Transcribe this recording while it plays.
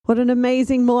What an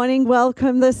amazing morning.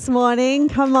 Welcome this morning.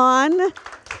 Come on.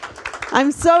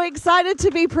 I'm so excited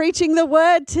to be preaching the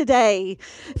word today.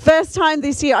 First time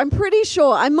this year. I'm pretty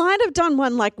sure I might have done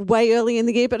one like way early in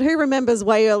the year, but who remembers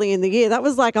way early in the year? That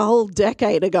was like a whole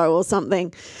decade ago or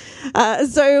something.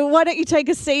 So why don't you take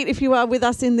a seat if you are with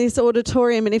us in this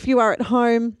auditorium, and if you are at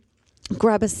home,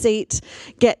 grab a seat,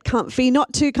 get comfy,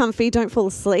 not too comfy, don't fall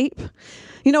asleep.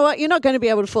 You know what? You're not going to be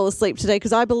able to fall asleep today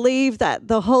because I believe that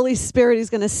the Holy Spirit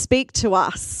is going to speak to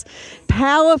us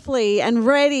powerfully and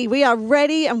ready. We are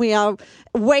ready and we are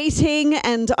waiting,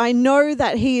 and I know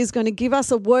that He is going to give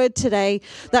us a word today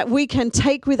that we can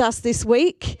take with us this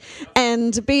week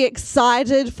and be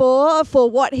excited for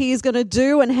what He is going to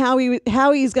do and how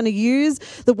He is going to use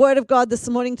the Word of God this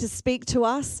morning to speak to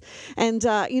us. And,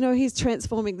 He's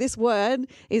transforming. This word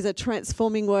is a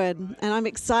transforming word, and I'm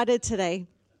excited today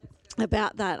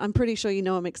about that. I'm pretty sure you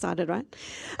know I'm excited, right?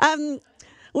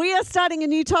 We are starting a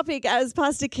new topic, as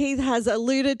Pastor Keith has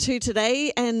alluded to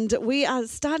today, and we are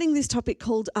starting this topic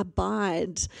called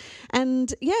abide.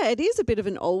 And yeah, it is a bit of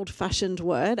an old-fashioned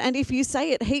word, and if you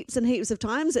say it heaps and heaps of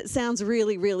times, it sounds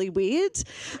really, really weird.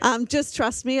 Just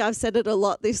trust me, I've said it a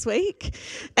lot this week.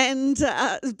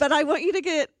 But I want you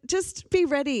to just be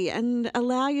ready and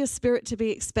allow your spirit to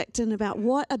be expectant about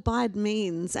what abide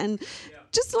means, and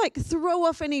just like throw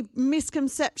off any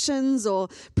misconceptions or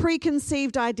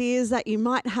preconceived ideas that you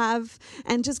might have,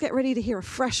 and just get ready to hear a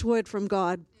fresh word from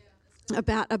God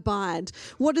about abide.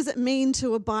 What does it mean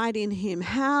to abide in Him?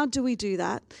 How do we do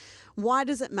that? Why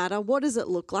does it matter? What does it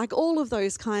look like? All of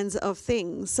those kinds of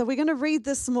things. So we're going to read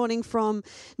this morning from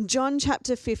John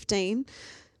chapter 15,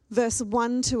 verse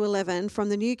 1 to 11 from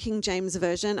the New King James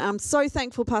Version. I'm so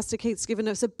thankful Pastor Keith's given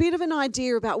us a bit of an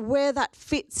idea about where that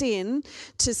fits in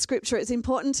to Scripture. It's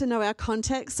important to know our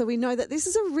context so we know that this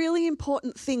is a really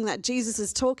important thing that Jesus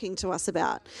is talking to us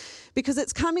about, because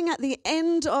it's coming at the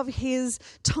end of His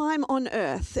time on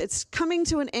earth. It's coming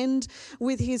to an end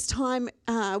with His time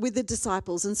with the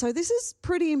disciples. And so this is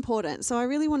pretty important. So I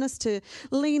really want us to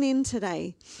lean in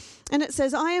today. And it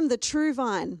says, "I am the true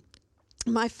vine.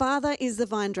 My Father is the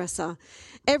vine dresser.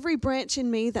 Every branch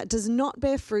in me that does not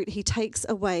bear fruit, He takes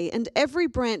away. And every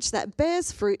branch that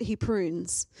bears fruit, He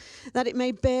prunes, that it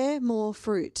may bear more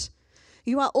fruit.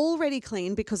 You are already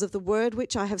clean because of the word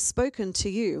which I have spoken to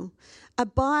you.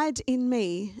 Abide in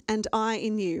me, and I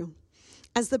in you.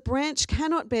 As the branch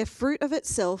cannot bear fruit of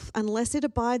itself unless it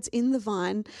abides in the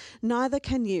vine, neither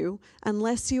can you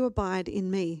unless you abide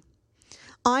in me.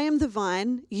 I am the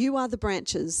vine, you are the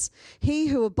branches. He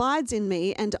who abides in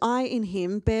me and I in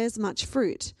him bears much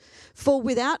fruit. For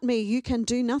without me you can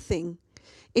do nothing.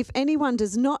 If anyone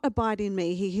does not abide in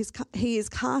me, he is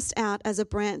cast out as a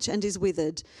branch and is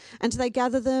withered. And they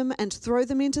gather them and throw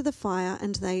them into the fire,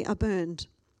 and they are burned.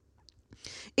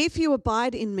 If you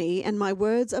abide in me and my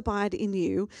words abide in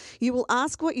you, you will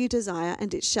ask what you desire,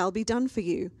 and it shall be done for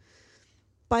you.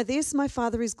 By this my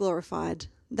Father is glorified,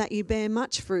 that you bear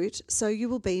much fruit, so you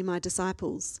will be my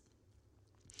disciples.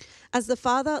 As the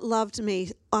Father loved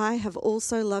me, I have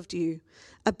also loved you.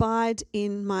 Abide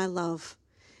in my love.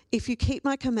 If you keep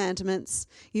my commandments,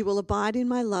 you will abide in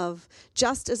my love,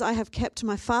 just as I have kept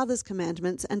my Father's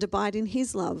commandments and abide in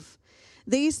his love.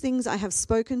 These things I have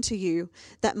spoken to you,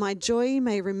 that my joy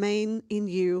may remain in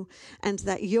you, and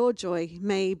that your joy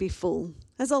may be full."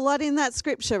 There's a lot in that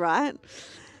scripture, right?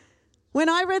 When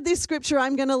I read this scripture,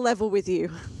 I'm going to level with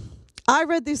you. I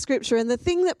read this scripture, and the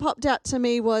thing that popped out to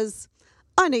me was,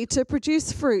 I need to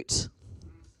produce fruit.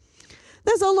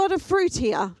 There's a lot of fruit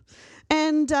here.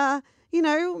 And,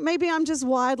 maybe I'm just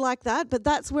wired like that, but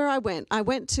that's where I went.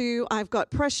 I've got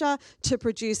pressure to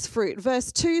produce fruit.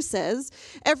 Verse 2 says,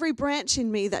 "Every branch in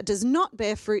me that does not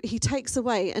bear fruit, he takes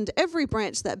away, and every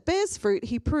branch that bears fruit,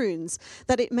 he prunes,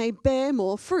 that it may bear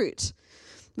more fruit."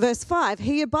 Verse 5,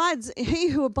 He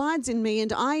who abides in me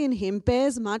and I in him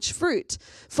bears much fruit,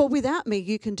 for without me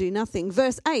you can do nothing.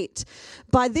 Verse 8,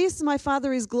 "By this my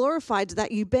Father is glorified,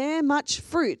 that you bear much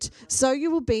fruit, so you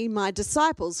will be my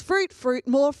disciples." Fruit, fruit,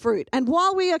 more fruit. And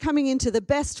while we are coming into the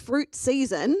best fruit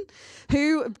season,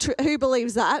 who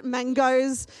believes that?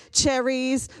 Mangoes,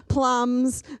 cherries,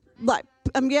 plums,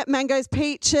 mangoes,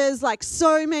 peaches, like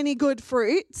so many good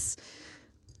fruits.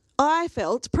 I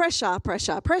felt pressure.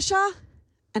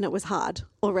 And it was hard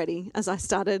already as I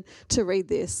started to read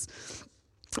this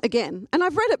again. And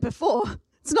I've read it before.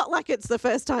 It's not like it's the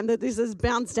first time that this has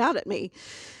bounced out at me.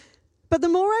 But the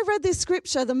more I read this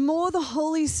scripture, the more the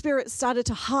Holy Spirit started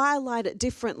to highlight it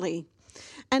differently.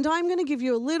 And I'm going to give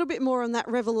you a little bit more on that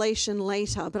revelation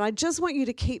later, but I just want you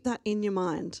to keep that in your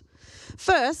mind.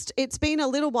 First, it's been a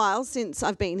little while since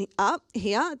I've been up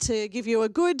here to give you a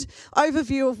good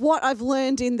overview of what I've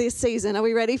learned in this season. Are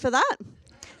we ready for that?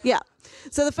 Yeah.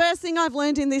 So the first thing I've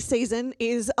learned in this season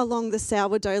is along the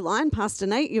sourdough line. Pastor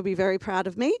Nate, you'll be very proud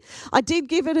of me. I did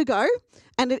give it a go,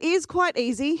 and it is quite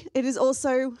easy. It is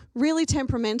also really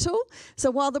temperamental. So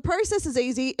while the process is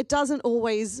easy, it doesn't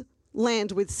always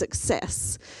land with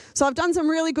success. So I've done some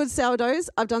really good sourdoughs.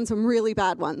 I've done some really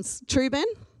bad ones. True, Ben?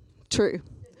 True.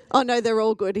 Oh, no, they're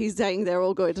all good. He's saying they're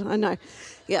all good. I know.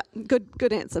 Yeah,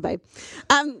 good answer, babe.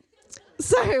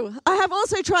 So I have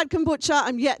also tried kombucha.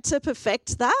 I'm yet to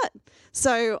perfect that.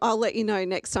 So I'll let you know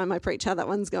next time I preach how that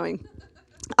one's going.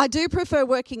 I do prefer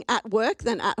working at work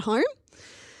than at home.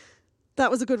 That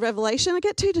was a good revelation. I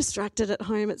get too distracted at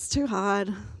home. It's too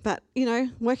hard. But,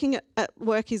 working at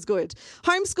work is good.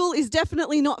 Homeschool is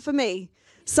definitely not for me.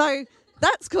 So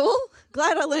that's cool.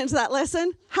 Glad I learned that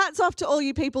lesson. Hats off to all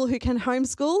you people who can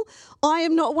homeschool. I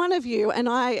am not one of you, and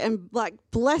I am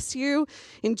bless you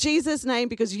in Jesus' name,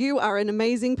 because you are an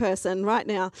amazing person right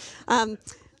now.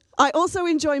 I also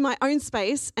enjoy my own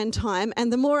space and time,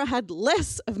 and the more I had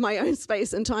less of my own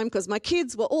space and time because my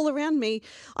kids were all around me,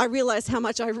 I realized how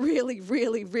much I really,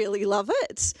 really, really love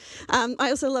it. I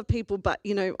also love people, but,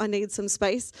 I need some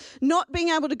space. Not being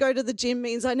able to go to the gym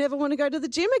means I never want to go to the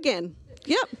gym again.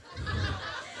 Yep.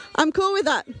 I'm cool with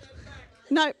that.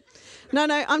 No,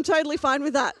 I'm totally fine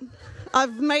with that.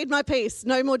 I've made my peace.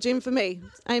 No more gym for me.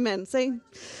 Amen. See?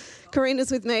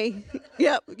 Karina's with me.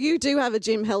 Yep, you do have a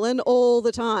gym, Helen, all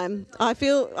the time. I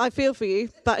feel for you,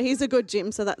 but he's a good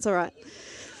gym, so that's all right.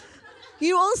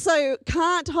 You also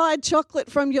can't hide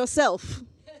chocolate from yourself.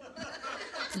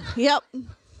 Yep,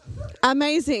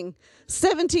 amazing.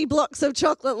 70 blocks of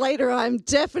chocolate later, I'm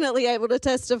definitely able to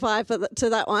testify to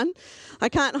that one. I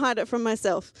can't hide it from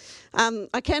myself.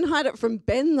 I can hide it from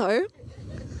Ben, though.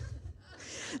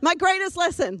 My greatest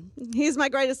lesson. Here's my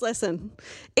greatest lesson.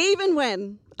 Even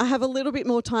when I have a little bit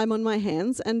more time on my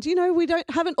hands, and we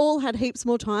haven't all had heaps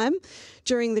more time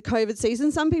during the COVID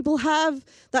season. Some people have.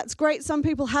 That's great. Some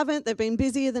people haven't. They've been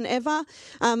busier than ever.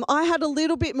 I had a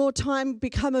little bit more time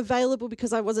become available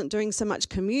because I wasn't doing so much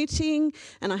commuting,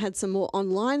 and I had some more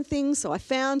online things. So I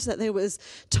found that there was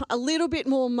a little bit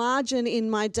more margin in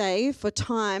my day for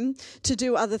time to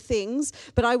do other things.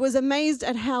 But I was amazed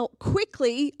at how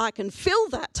quickly I can fill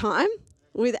that time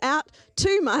without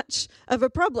too much of a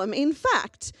problem. In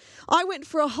fact, I went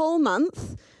for a whole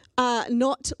month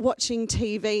not watching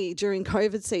TV during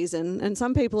COVID season, and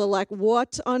some people are like,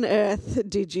 what on earth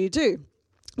did you do?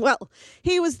 Well,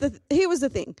 here was the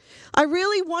thing. I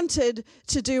really wanted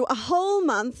to do a whole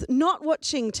month not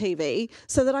watching TV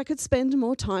so that I could spend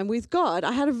more time with God.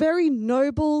 I had a very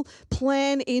noble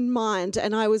plan in mind,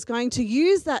 and I was going to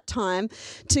use that time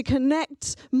to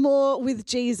connect more with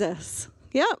Jesus.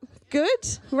 Yep,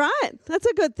 good, right, that's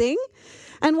a good thing.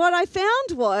 And what I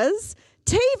found was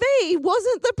TV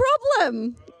wasn't the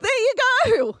problem. There you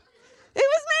go. It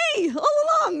was me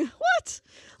all along. What?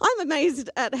 I'm amazed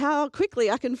at how quickly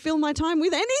I can fill my time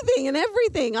with anything and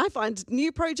everything. I find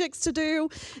new projects to do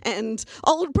and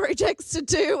old projects to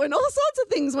do and all sorts of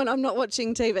things when I'm not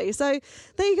watching TV. So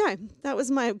there you go. That was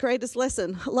my greatest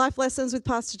lesson. Life lessons with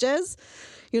Pastor Jez.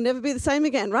 You'll never be the same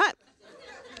again, right?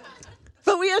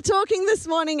 But we are talking this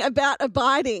morning about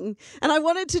abiding, and I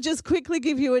wanted to just quickly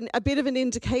give you a bit of an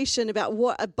indication about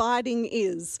what abiding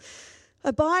is.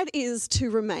 Abide is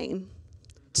to remain,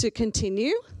 to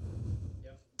continue,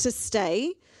 to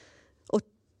stay, or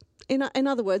in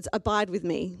other words, abide with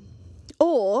me,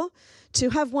 or to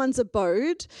have one's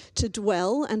abode, to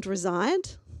dwell and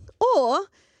reside, or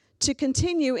to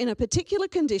continue in a particular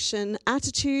condition,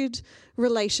 attitude,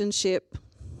 relationship,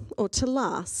 or to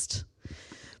last.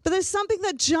 But there's something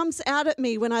that jumps out at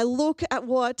me when I look at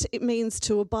what it means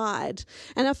to abide.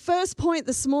 And our first point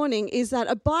this morning is that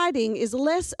abiding is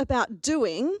less about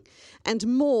doing and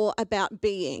more about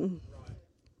being.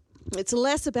 It's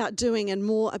less about doing and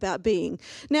more about being.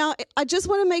 Now, I just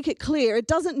want to make it clear, it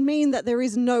doesn't mean that there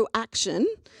is no action.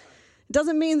 It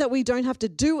doesn't mean that we don't have to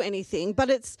do anything, but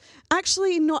it's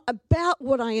actually not about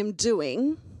what I am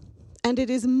doing, and it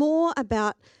is more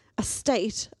about a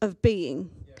state of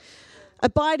being.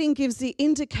 Abiding gives the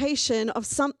indication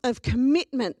of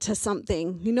commitment to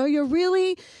something. You're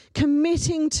really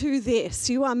committing to this.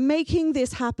 You are making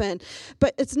this happen.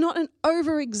 But it's not an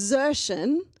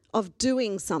overexertion of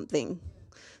doing something.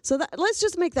 So let's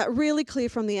just make that really clear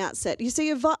from the outset. You see,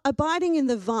 abiding in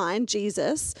the vine,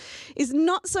 Jesus, is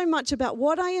not so much about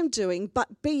what I am doing,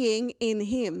 but being in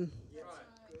him.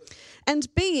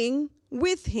 And being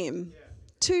with him.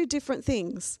 two different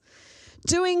things.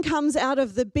 Doing comes out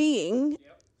of the being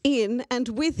in and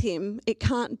with him. It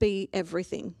can't be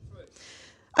everything.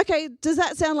 Okay, does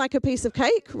that sound like a piece of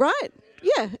cake, right?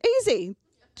 Yeah, easy.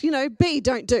 Be,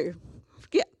 don't do.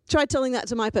 Yeah, try telling that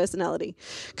to my personality.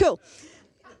 Cool.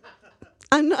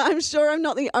 I'm sure I'm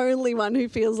not the only one who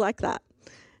feels like that.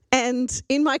 And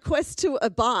in my quest to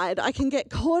abide, I can get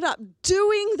caught up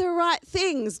doing the right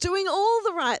things, doing all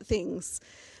the right things.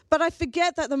 But I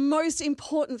forget that the most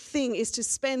important thing is to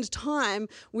spend time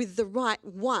with the right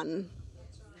one.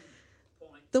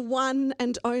 The one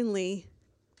and only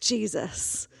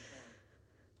Jesus.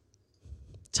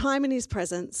 Time in his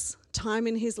presence, time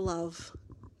in his love,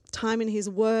 time in his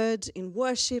word, in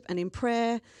worship and in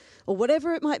prayer, or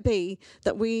whatever it might be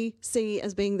that we see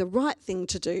as being the right thing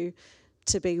to do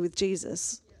to be with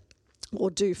Jesus or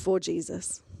do for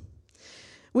Jesus.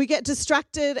 We get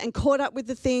distracted and caught up with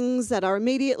the things that are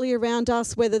immediately around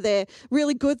us, whether they're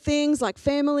really good things like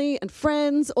family and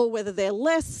friends, or whether they're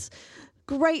less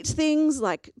great things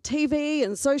like TV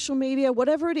and social media,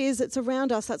 whatever it is that's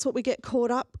around us, that's what we get caught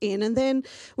up in. And then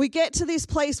we get to this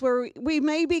place where we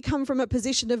maybe come from a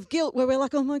position of guilt where we're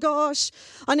like, oh my gosh,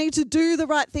 I need to do the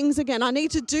right things again. I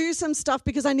need to do some stuff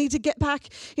because I need to get back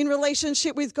in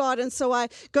relationship with God. And so I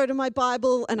go to my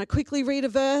Bible and I quickly read a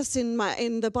verse in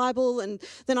the Bible, and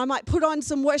then I might put on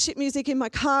some worship music in my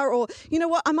car, or you know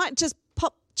what, I might just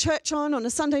pop church on a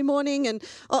Sunday morning, and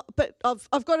but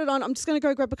I've got it on. I'm just going to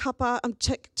go grab a cuppa.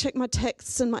 Check my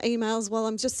texts and my emails while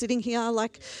I'm just sitting here.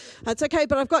 Like, it's okay,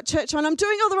 but I've got church on. I'm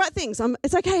doing all the right things.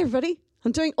 It's okay, everybody.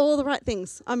 I'm doing all the right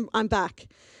things. I'm back,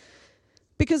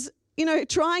 because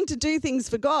trying to do things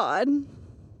for God,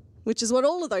 which is what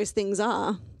all of those things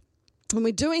are, when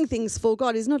we're doing things for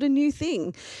God, is not a new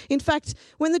thing. In fact,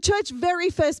 when the church very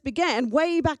first began,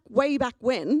 way back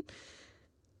when,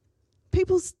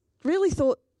 people really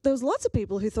thought, there was lots of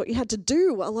people who thought you had to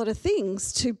do a lot of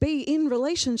things to be in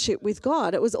relationship with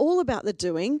God. It was all about the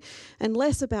doing and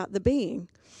less about the being.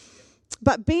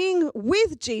 But being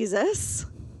with Jesus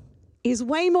is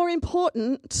way more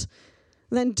important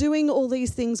than doing all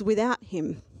these things without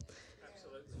him.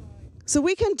 Absolutely. So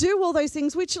we can do all those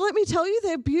things, which, let me tell you,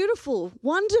 they're beautiful,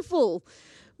 wonderful,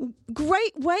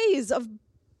 great ways of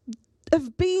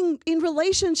being in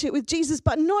relationship with Jesus,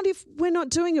 but not if we're not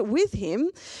doing it with him,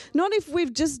 not if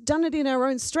we've just done it in our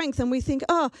own strength and we think,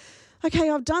 oh, okay,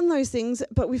 I've done those things,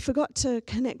 but we forgot to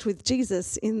connect with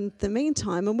Jesus in the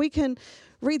meantime. And we can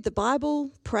read the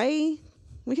Bible, pray,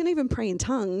 we can even pray in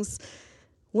tongues,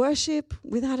 worship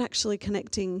without actually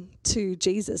connecting to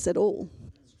Jesus at all.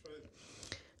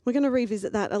 We're going to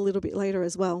revisit that a little bit later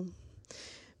as well,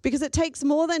 because it takes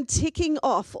more than ticking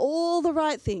off all the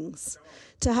right things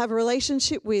to have a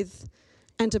relationship with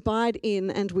and abide in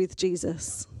and with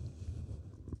Jesus.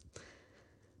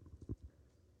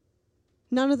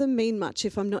 None of them mean much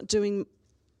if I'm not doing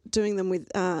them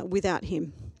without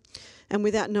him and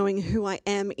without knowing who I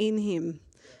am in him.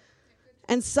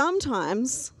 And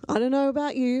sometimes, I don't know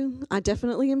about you, I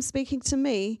definitely am speaking to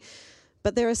me,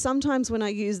 but there are some times when I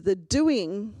use the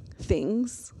doing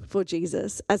things for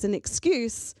Jesus as an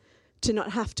excuse to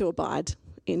not have to abide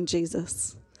in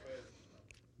Jesus.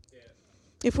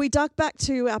 If we duck back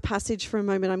to our passage for a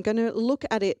moment, I'm going to look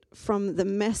at it from the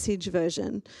Message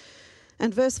version.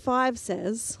 And verse 5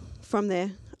 says, from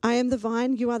there, I am the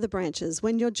vine, you are the branches.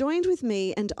 When you're joined with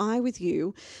me and I with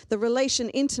you, the relation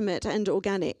intimate and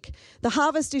organic, the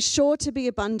harvest is sure to be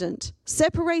abundant.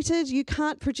 Separated, you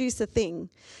can't produce a thing.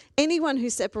 Anyone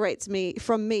who separates me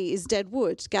from me is dead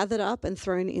wood, gathered up and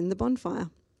thrown in the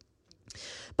bonfire.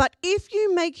 But if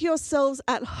you make yourselves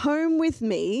at home with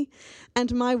me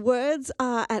and my words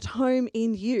are at home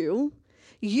in you,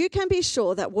 you can be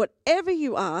sure that whatever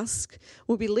you ask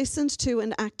will be listened to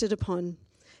and acted upon.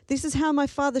 This is how my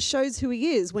Father shows who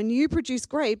he is, when you produce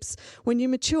grapes, when you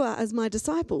mature as my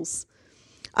disciples.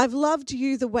 I've loved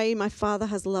you the way my Father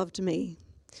has loved me.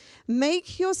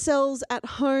 Make yourselves at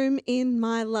home in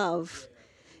my love.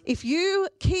 If you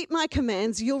keep my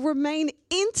commands, you'll remain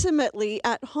intimately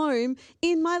at home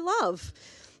in my love.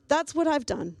 That's what I've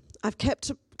done. I've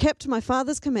kept my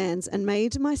Father's commands and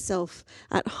made myself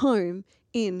at home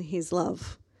in his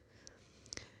love.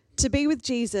 To be with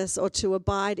Jesus, or to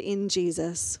abide in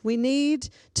Jesus, we need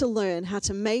to learn how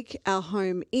to make our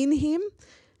home in him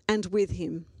and with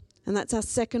him. And that's our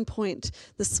second point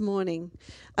this morning.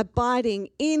 Abiding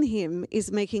in him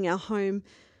is making our home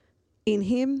in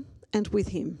him and with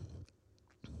him.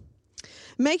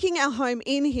 Making our home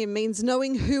in him means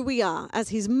knowing who we are as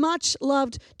his much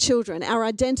loved children, our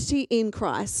identity in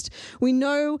Christ. We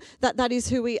know that that is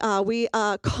who we are. We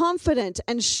are confident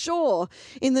and sure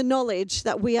in the knowledge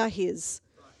that we are his.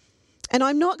 And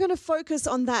I'm not going to focus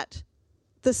on that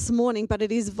this morning, but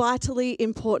it is vitally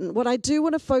important. What I do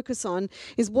want to focus on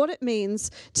is what it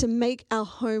means to make our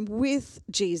home with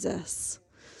Jesus.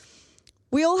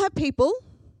 We all have people,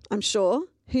 I'm sure,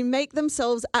 who make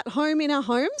themselves at home in our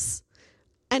homes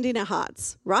and in our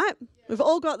hearts, right? We've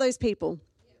all got those people.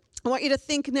 I want you to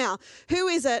think now, who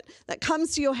is it that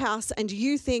comes to your house and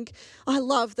you think, I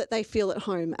love that they feel at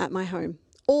home at my home?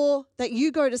 Or that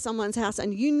you go to someone's house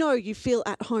and you know you feel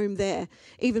at home there,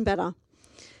 even better.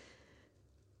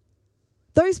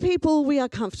 Those people we are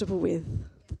comfortable with.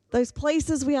 Those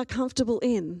places we are comfortable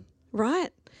in, right?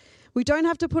 We don't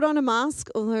have to put on a mask,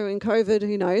 although in COVID,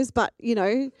 who knows? But,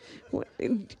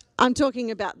 I'm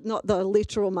talking about not the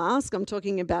literal mask. I'm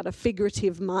talking about a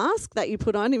figurative mask that you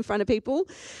put on in front of people.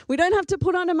 We don't have to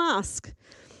put on a mask.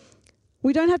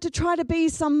 We don't have to try to be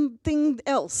something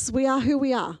else. We are who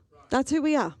we are. That's who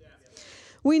we are.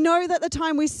 We know that the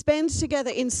time we spend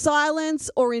together in silence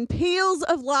or in peals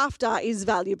of laughter is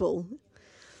valuable.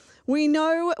 We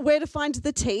know where to find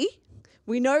the tea.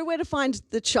 We know where to find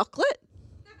the chocolate.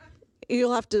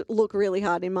 You'll have to look really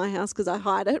hard in my house because I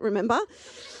hide it, remember?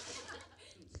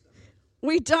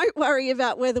 We don't worry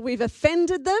about whether we've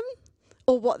offended them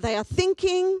or what they are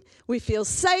thinking. We feel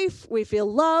safe. We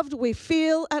feel loved. We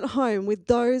feel at home with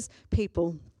those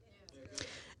people.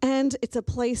 And it's a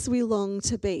place we long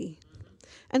to be.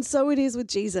 And so it is with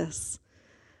Jesus.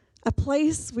 A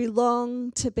place we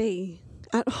long to be.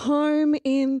 At home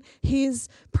in his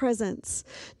presence.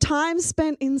 Time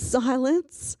spent in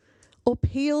silence or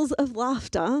peals of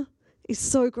laughter is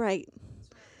so great.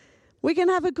 We can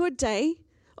have a good day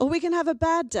or we can have a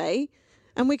bad day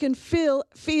and we can feel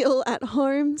at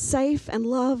home, safe and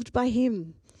loved by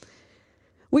him.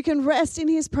 We can rest in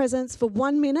his presence for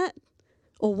 1 minute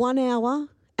or 1 hour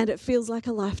and it feels like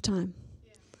a lifetime.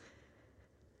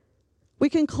 We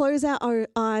can close our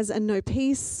eyes and know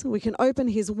peace. We can open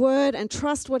his word and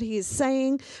trust what he is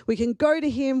saying. We can go to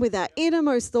him with our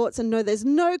innermost thoughts and know there's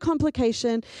no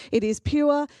complication. It is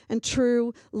pure and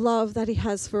true love that he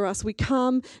has for us. We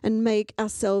come and make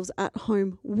ourselves at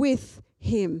home with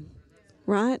him,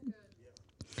 right?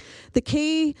 The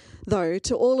key, though,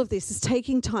 to all of this is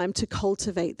taking time to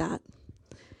cultivate that,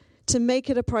 to make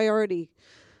it a priority.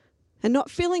 And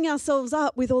not filling ourselves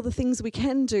up with all the things we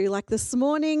can do. Like this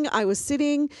morning, I was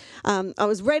sitting, I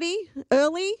was ready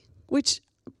early, which,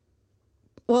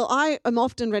 well, I am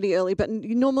often ready early, but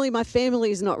normally my family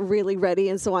is not really ready,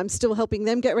 and so I'm still helping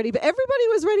them get ready. But everybody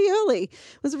was ready early.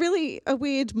 It was really a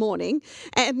weird morning.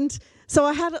 And so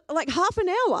I had like half an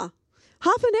hour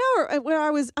where I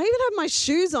even had my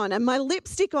shoes on and my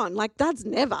lipstick on. Like, that's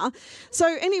never. So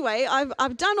anyway,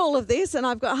 I've done all of this and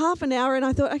I've got half an hour and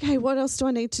I thought, okay, what else do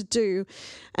I need to do?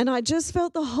 And I just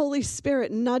felt the Holy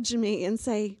Spirit nudge me and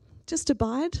say, just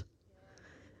abide.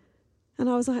 And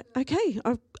I was like, okay,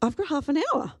 I've got half an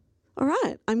hour. All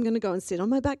right, I'm going to go and sit on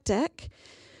my back deck.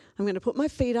 I'm going to put my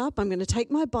feet up. I'm going to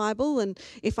take my Bible. And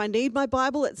if I need my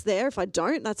Bible, it's there. If I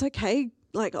don't, that's okay.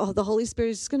 Like, the Holy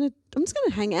Spirit is I'm just going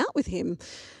to hang out with him.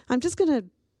 I'm just going to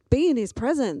be in his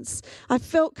presence. I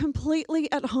felt completely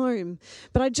at home,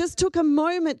 but I just took a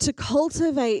moment to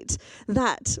cultivate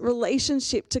that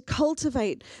relationship, to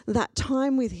cultivate that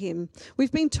time with him.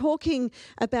 We've been talking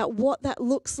about what that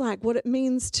looks like, what it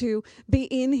means to be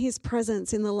in his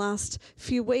presence in the last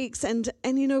few weeks. And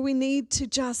we need to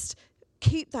just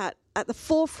keep that at the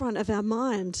forefront of our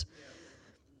mind.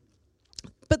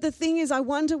 But the thing is, I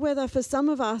wonder whether for some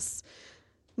of us,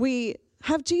 we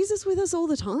have Jesus with us all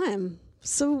the time.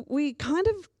 So we kind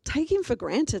of take him for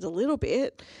granted a little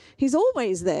bit. He's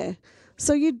always there.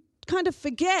 So you kind of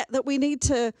forget that we need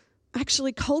to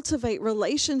actually cultivate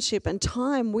relationship and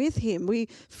time with him. We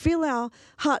fill our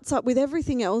hearts up with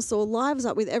everything else or lives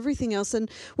up with everything else.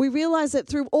 And we realize that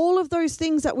through all of those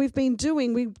things that we've been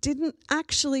doing, we didn't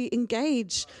actually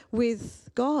engage with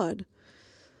God.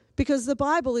 Because the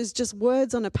Bible is just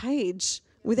words on a page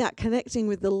without connecting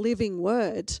with the living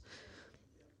word.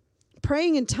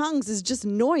 Praying in tongues is just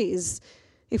noise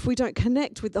if we don't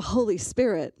connect with the Holy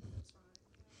Spirit.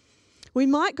 We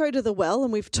might go to the well,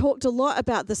 and we've talked a lot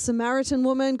about the Samaritan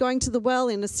woman going to the well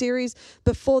in a series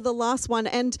before the last one.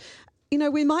 And,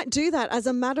 we might do that as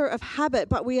a matter of habit,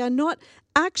 but we are not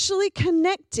actually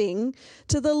connecting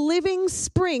to the living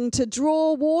spring to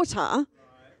draw water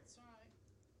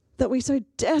that we so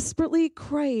desperately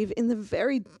crave in the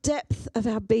very depth of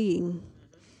our being.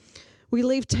 We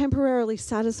leave temporarily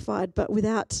satisfied, but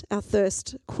without our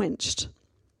thirst quenched.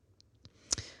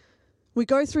 We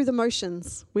go through the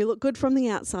motions. We look good from the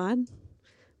outside,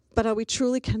 but are we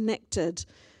truly connected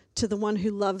to the one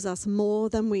who loves us more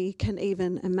than we can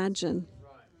even imagine?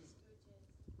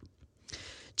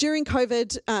 during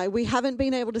COVID, we haven't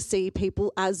been able to see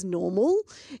people as normal.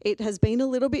 It has been a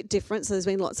little bit different. So there's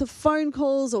been lots of phone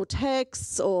calls or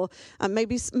texts or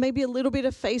maybe a little bit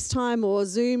of FaceTime or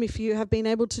Zoom if you have been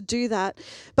able to do that.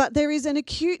 But there is an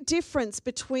acute difference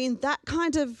between that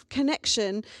kind of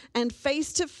connection and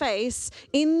face-to-face,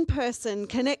 in-person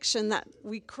connection that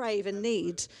we crave and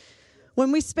need.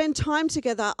 When we spend time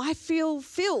together, I feel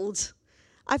filled.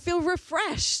 I feel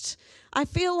refreshed. I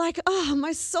feel like,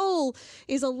 my soul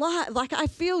is alive. Like I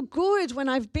feel good when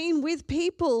I've been with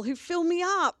people who fill me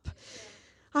up.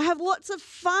 I have lots of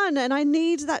fun and I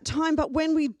need that time. But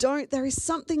when we don't, there is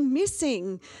something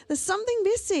missing. There's something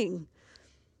missing.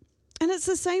 And it's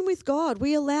the same with God.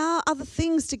 We allow other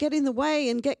things to get in the way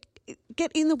and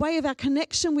get in the way of our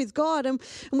connection with God. And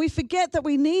we forget that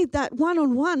we need that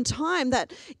one-on-one time,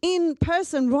 that in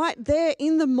person, right there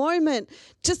in the moment,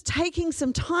 just taking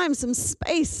some time, some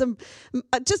space,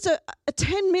 just a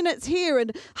 10 minutes here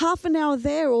and half an hour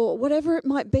there or whatever it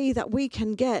might be that we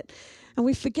can get. And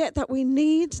we forget that we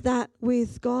need that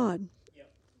with God.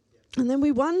 And then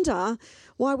we wonder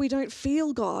why we don't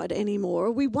feel God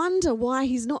anymore. We wonder why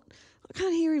I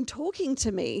can't hear him talking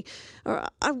to me. Or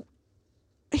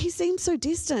he seems so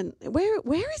distant.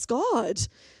 Where is God?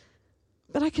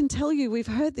 But I can tell you, we've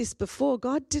heard this before.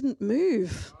 God didn't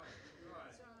move.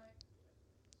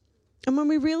 And when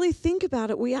we really think about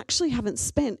it, we actually haven't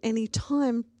spent any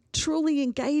time truly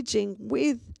engaging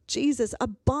with Jesus,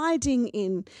 abiding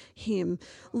in him,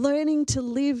 learning to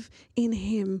live in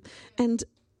him and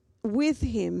with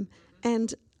him,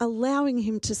 and allowing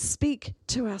him to speak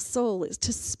to our soul,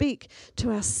 to speak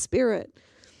to our spirit.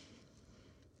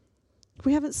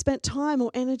 We haven't spent time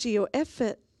or energy or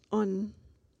effort on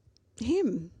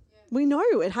him. We know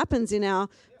it happens in our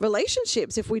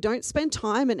relationships. If we don't spend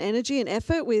time and energy and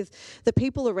effort with the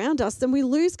people around us, then we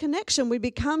lose connection. We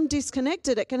become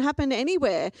disconnected. It can happen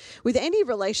anywhere with any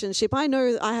relationship. I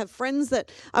know I have friends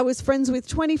that I was friends with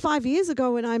 25 years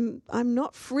ago, and I'm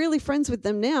not really friends with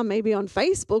them now, maybe on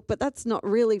Facebook, but that's not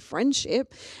really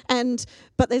friendship.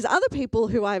 But there's other people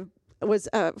who I was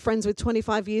friends with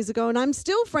 25 years ago, and I'm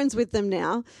still friends with them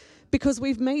now because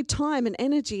we've made time and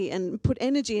energy and put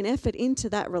energy and effort into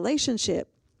that relationship.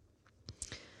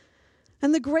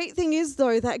 And the great thing is,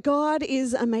 though, that God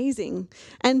is amazing.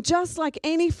 And just like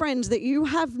any friend that you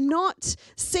have not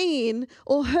seen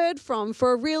or heard from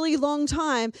for a really long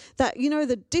time, that,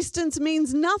 the distance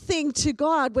means nothing to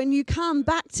God when you come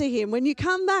back to him. When you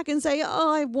come back and say,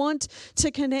 I want to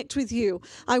connect with you.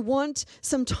 I want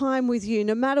some time with you.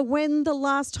 No matter when the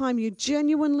last time you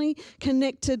genuinely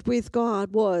connected with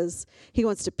God was, he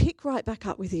wants to pick right back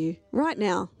up with you right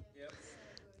now.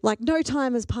 Like no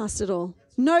time has passed at all.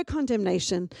 No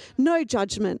condemnation, no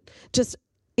judgment, just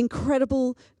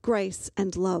incredible grace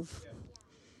and love.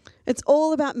 It's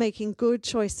all about making good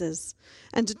choices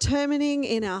and determining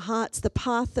in our hearts the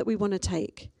path that we want to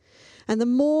take. And the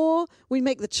more we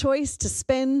make the choice to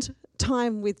spend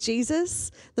time with Jesus,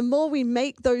 the more we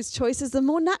make those choices, the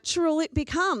more natural it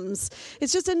becomes.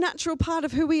 It's just a natural part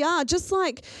of who we are. Just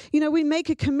like, we make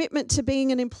a commitment to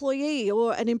being an employee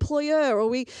or an employer, or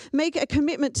we make a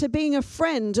commitment to being a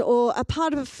friend or a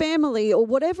part of a family or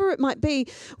whatever it might be.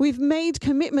 We've made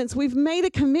commitments. We've made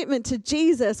a commitment to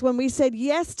Jesus when we said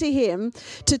yes to him,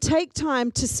 to take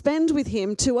time to spend with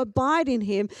him, to abide in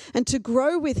him, and to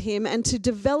grow with him and to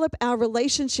develop our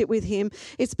relationship with him.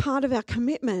 It's part of our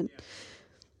commitment.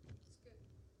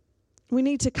 We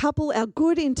need to couple our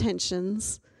good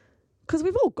intentions, because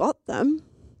we've all got them,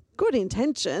 good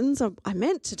intentions. I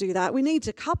meant to do that. We need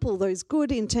to couple those good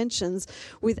intentions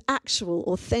with actual,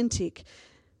 authentic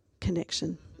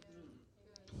connection.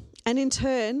 And in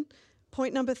turn,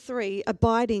 point number 3,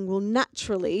 abiding will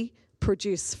naturally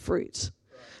produce fruit.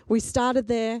 We started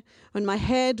there when my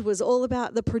head was all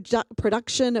about the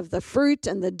production of the fruit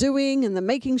and the doing and the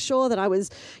making sure that I was,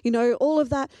 all of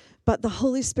that. But the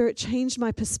Holy Spirit changed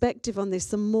my perspective on this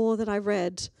the more that I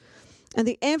read. And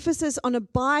the emphasis on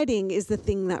abiding is the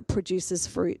thing that produces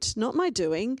fruit, not my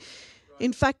doing.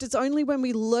 In fact, it's only when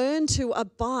we learn to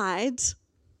abide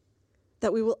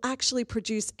that we will actually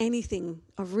produce anything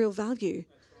of real value.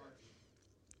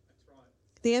 That's right.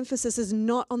 The emphasis is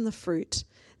not on the fruit.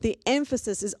 The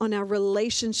emphasis is on our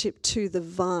relationship to the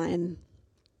vine.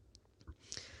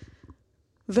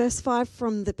 Verse 5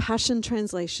 from the Passion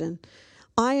Translation.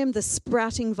 I am the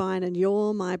sprouting vine and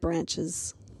you're my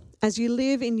branches. As you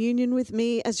live in union with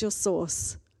me as your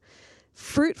source,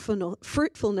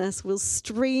 fruitfulness will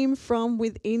stream from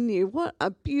within you. What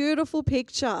a beautiful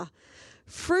picture.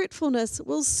 Fruitfulness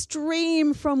will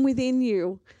stream from within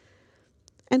you.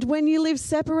 And when you live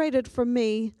separated from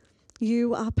me,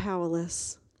 you are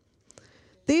powerless.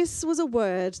 This was a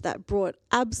word that brought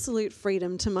absolute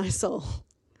freedom to my soul.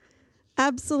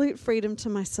 Absolute freedom to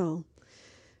my soul.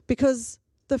 Because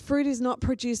the fruit is not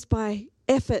produced by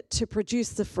effort to produce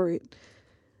the fruit.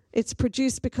 It's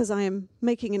produced because I am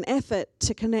making an effort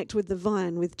to connect with the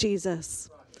vine, with Jesus.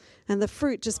 And the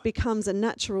fruit just becomes a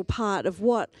natural part of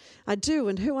what I do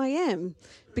and who I am,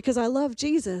 because I love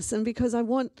Jesus and because I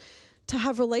want to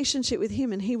have a relationship with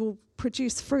him, and he will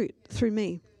produce fruit through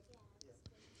me.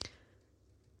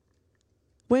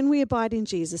 When we abide in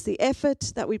Jesus, the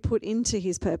effort that we put into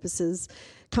his purposes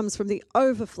comes from the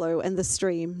overflow and the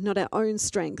stream, not our own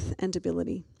strength and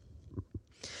ability.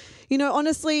 You know,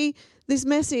 honestly, this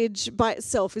message by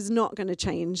itself is not going to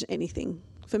change anything.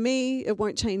 For me, it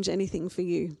won't change anything for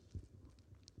you.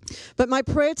 But my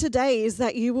prayer today is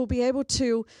that you will be able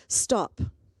to stop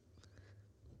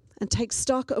and take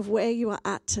stock of where you are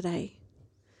at today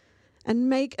and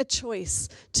make a choice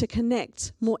to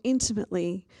connect more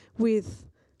intimately with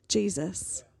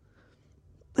Jesus.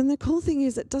 And the cool thing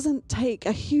is, it doesn't take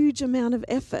a huge amount of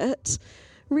effort.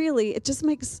 Really,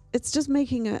 it's just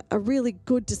making a really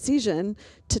good decision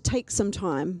to take some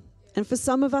time. And for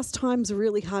some of us, time's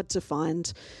really hard to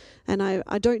find. And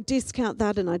I don't discount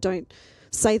that, and I don't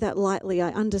say that lightly. I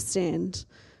understand.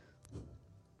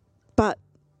 But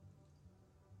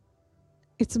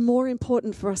it's more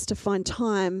important for us to find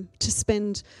time to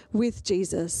spend with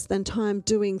Jesus than time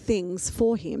doing things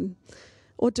for him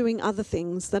or doing other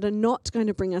things that are not going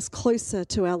to bring us closer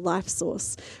to our life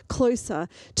source, closer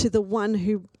to the one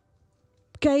who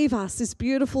gave us this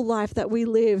beautiful life that we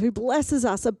live, who blesses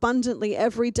us abundantly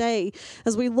every day.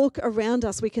 As we look around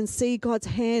us, we can see God's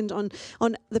hand on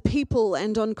the people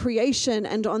and on creation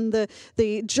and on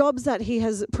the jobs that he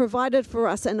has provided for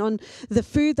us and on the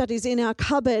food that is in our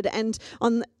cupboard and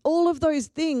on all of those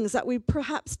things that we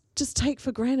perhaps just take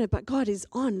for granted, but God is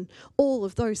on all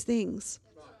of those things.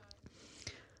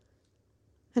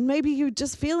 And maybe you're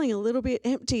just feeling a little bit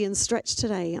empty and stretched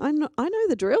today. I know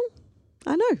the drill.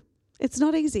 I know. It's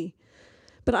not easy.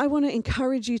 But I want to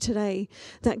encourage you today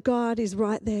that God is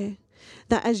right there.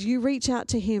 That as you reach out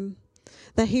to him,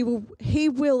 that he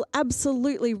will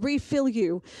absolutely refill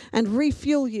you and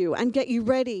refuel you and get you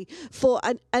ready for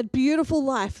a beautiful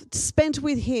life spent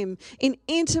with him in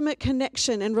intimate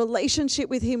connection and relationship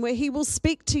with him, where he will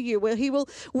speak to you, where he will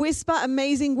whisper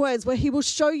amazing words, where he will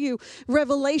show you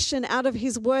revelation out of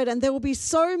his word. And there will be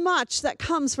so much that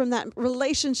comes from that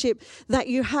relationship that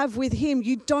you have with him.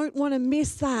 You don't want to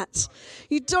miss that.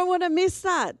 You don't want to miss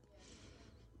that.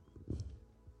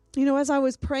 You know, as I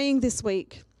was praying this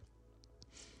week,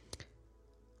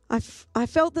 I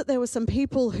felt that there were some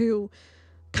people who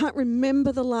can't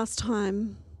remember the last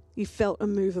time you felt a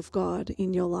move of God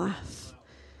in your life.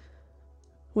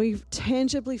 We've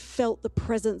tangibly felt the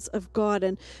presence of God.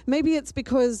 And maybe it's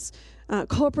because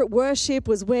corporate worship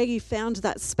was where you found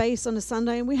that space on a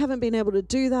Sunday, and we haven't been able to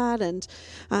do that. And,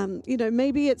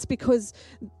 maybe it's because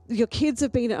your kids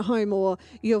have been at home or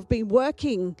you've been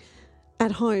working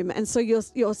at home, and so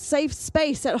your safe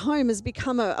space at home has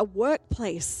become a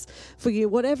workplace for you,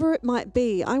 whatever it might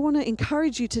be. I want to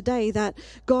encourage you today that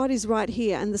God is right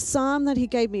here, and the psalm that he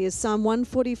gave me is Psalm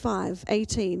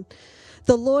 145:18.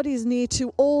 The Lord is near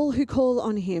to all who call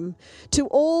on him, to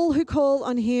all who call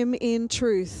on him in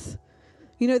truth.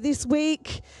 You know, this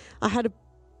week I had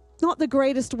not the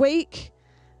greatest week,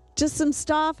 just some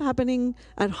stuff happening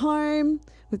at home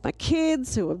with my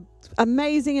kids who are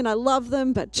amazing and I love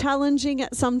them, but challenging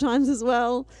at sometimes as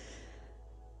well.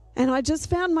 And I just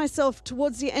found myself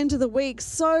towards the end of the week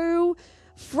so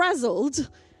frazzled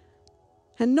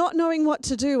and not knowing what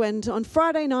to do. And on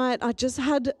Friday night, I just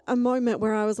had a moment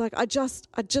where I was like, I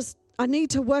need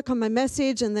to work on my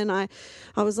message. And then I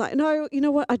was like, no, you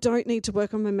know what? I don't need to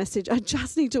work on my message. I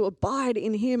just need to abide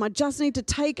in him. I just need to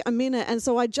take a minute. And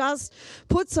so I just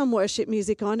put some worship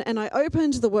music on and I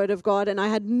opened the Word of God, and I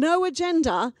had no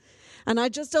agenda. And I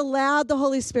just allowed the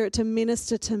Holy Spirit to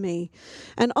minister to me.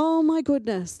 And oh my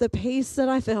goodness, the peace that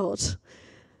I felt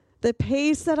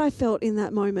in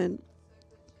that moment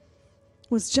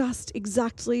was just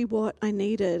exactly what I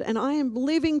needed. And I am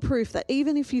living proof that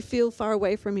even if you feel far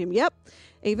away from him, yep,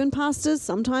 even pastors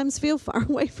sometimes feel far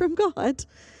away from God.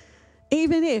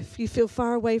 Even if you feel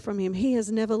far away from him, he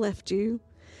has never left you.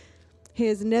 He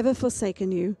has never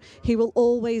forsaken you. He will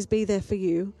always be there for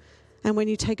you. And when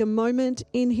you take a moment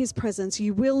in his presence,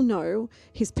 you will know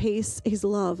his peace, his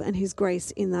love, and his grace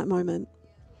in that moment.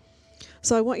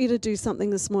 So I want you to do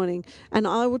something this morning. And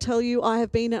I will tell you, I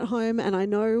have been at home, and I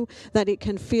know that it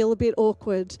can feel a bit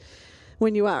awkward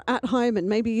when you are at home, and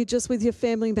maybe you're just with your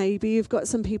family, maybe you've got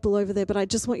some people over there. But I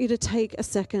just want you to take a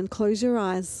second, close your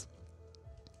eyes.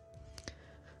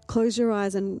 close your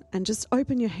eyes and just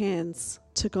open your hands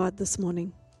to God this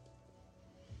morning.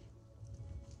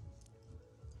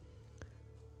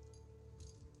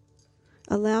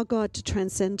 Allow God to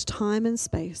transcend time and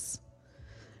space.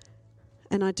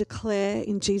 And I declare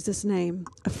in Jesus' name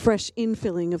a fresh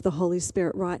infilling of the Holy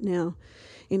Spirit right now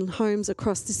in homes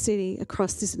across the city,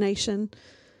 across this nation.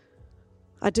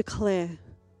 I declare,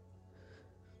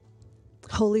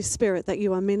 Holy Spirit, that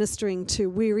you are ministering to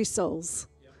weary souls,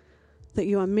 that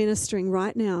you are ministering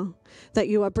right now, that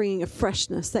you are bringing a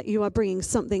freshness, that you are bringing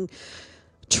something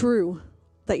true,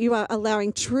 that you are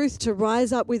allowing truth to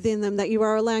rise up within them, that you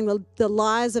are allowing the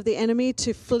lies of the enemy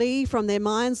to flee from their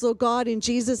minds, Lord God, in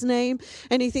Jesus' name.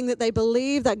 Anything that they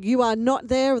believe that you are not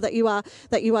there, or that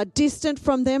you are distant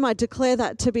from them, I declare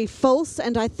that to be false.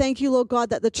 And I thank you, Lord God,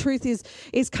 that the truth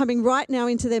is coming right now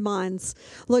into their minds,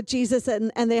 Lord Jesus,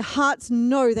 and their hearts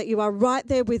know that you are right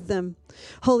there with them.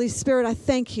 Holy Spirit, I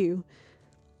thank you.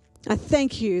 I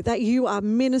thank you that you are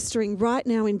ministering right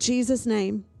now in Jesus'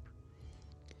 name.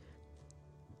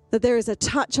 That there is a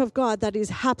touch of God that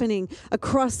is happening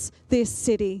across this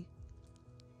city.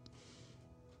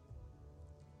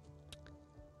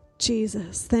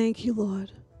 Jesus, thank you,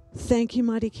 Lord. Thank you,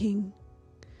 mighty King.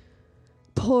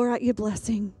 Pour out your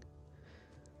blessing.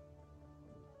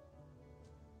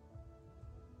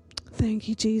 Thank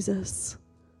you, Jesus.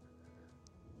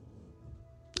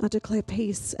 I declare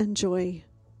peace and joy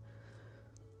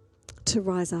to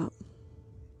rise up.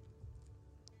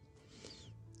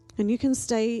 And you can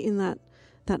stay in that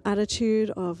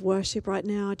attitude of worship right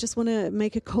now. I just want to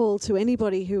make a call to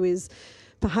anybody who is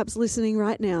perhaps listening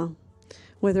right now,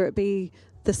 whether it be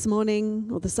this morning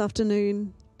or this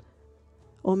afternoon,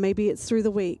 or maybe it's through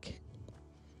the week.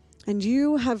 And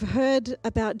you have heard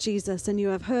about Jesus, and you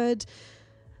have heard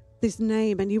this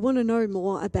name, and you want to know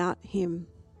more about him.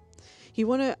 You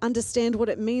want to understand what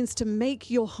it means to make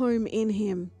your home in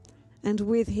him and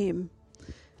with him.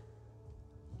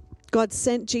 God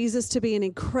sent Jesus to be an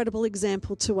incredible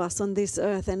example to us on this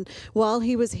earth. And while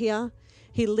he was here,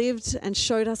 he lived and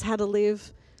showed us how to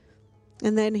live.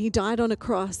 And then he died on a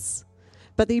cross.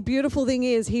 But the beautiful thing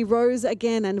is he rose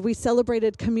again, and we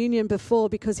celebrated communion before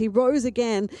because he rose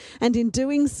again. And in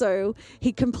doing so,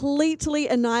 he completely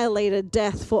annihilated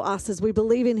death for us as we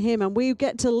believe in him. And we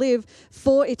get to live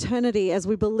for eternity as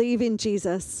we believe in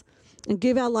Jesus and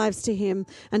give our lives to him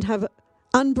and have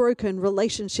unbroken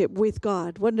relationship with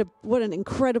God. What an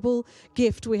incredible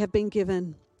gift we have been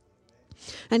given.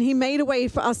 And he made a way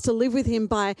for us to live with him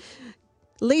by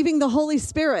leaving the Holy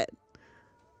Spirit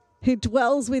who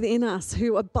dwells within us,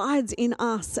 who abides in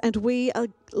us, and we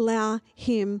allow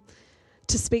him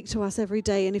to speak to us every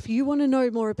day. And if you want to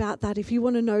know more about that, if you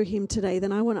want to know him today,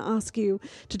 then I want to ask you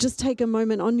to just take a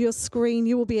moment. On your screen,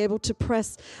 you will be able to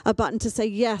press a button to say,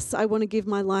 yes, I want to give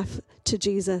my life to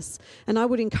Jesus. And I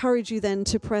would encourage you then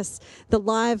to press the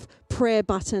live prayer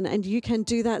button, and you can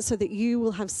do that so that you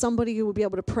will have somebody who will be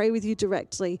able to pray with you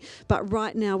directly. But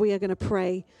right now we are going to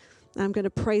pray. I'm going to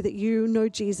pray that you know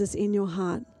Jesus in your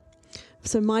heart.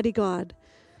 So mighty God,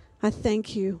 I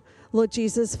thank you, Lord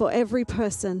Jesus, for every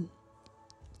person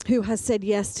who has said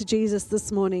yes to Jesus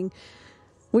this morning.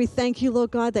 We thank you, Lord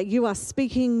God, that you are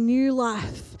speaking new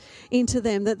life into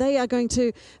them, that they are going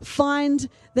to find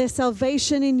their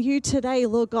salvation in you today,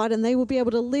 Lord God, and they will be able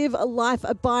to live a life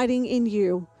abiding in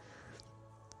you.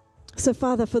 So,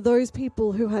 Father, for those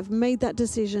people who have made that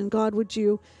decision, God, would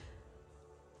you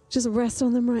just rest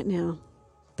on them right now,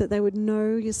 that they would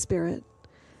know your Spirit,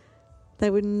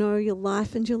 they would know your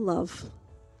life and your love.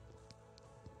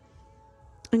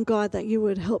 And God, that you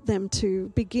would help them to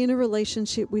begin a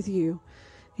relationship with you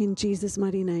in Jesus'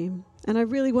 mighty name. And I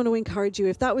really want to encourage you,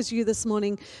 if that was you this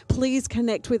morning, please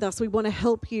connect with us. We want to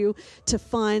help you to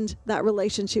find that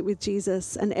relationship with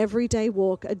Jesus, an everyday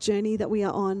walk, a journey that we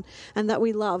are on and that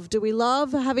we love. Do we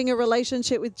love having a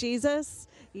relationship with Jesus?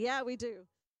 Yeah, we do.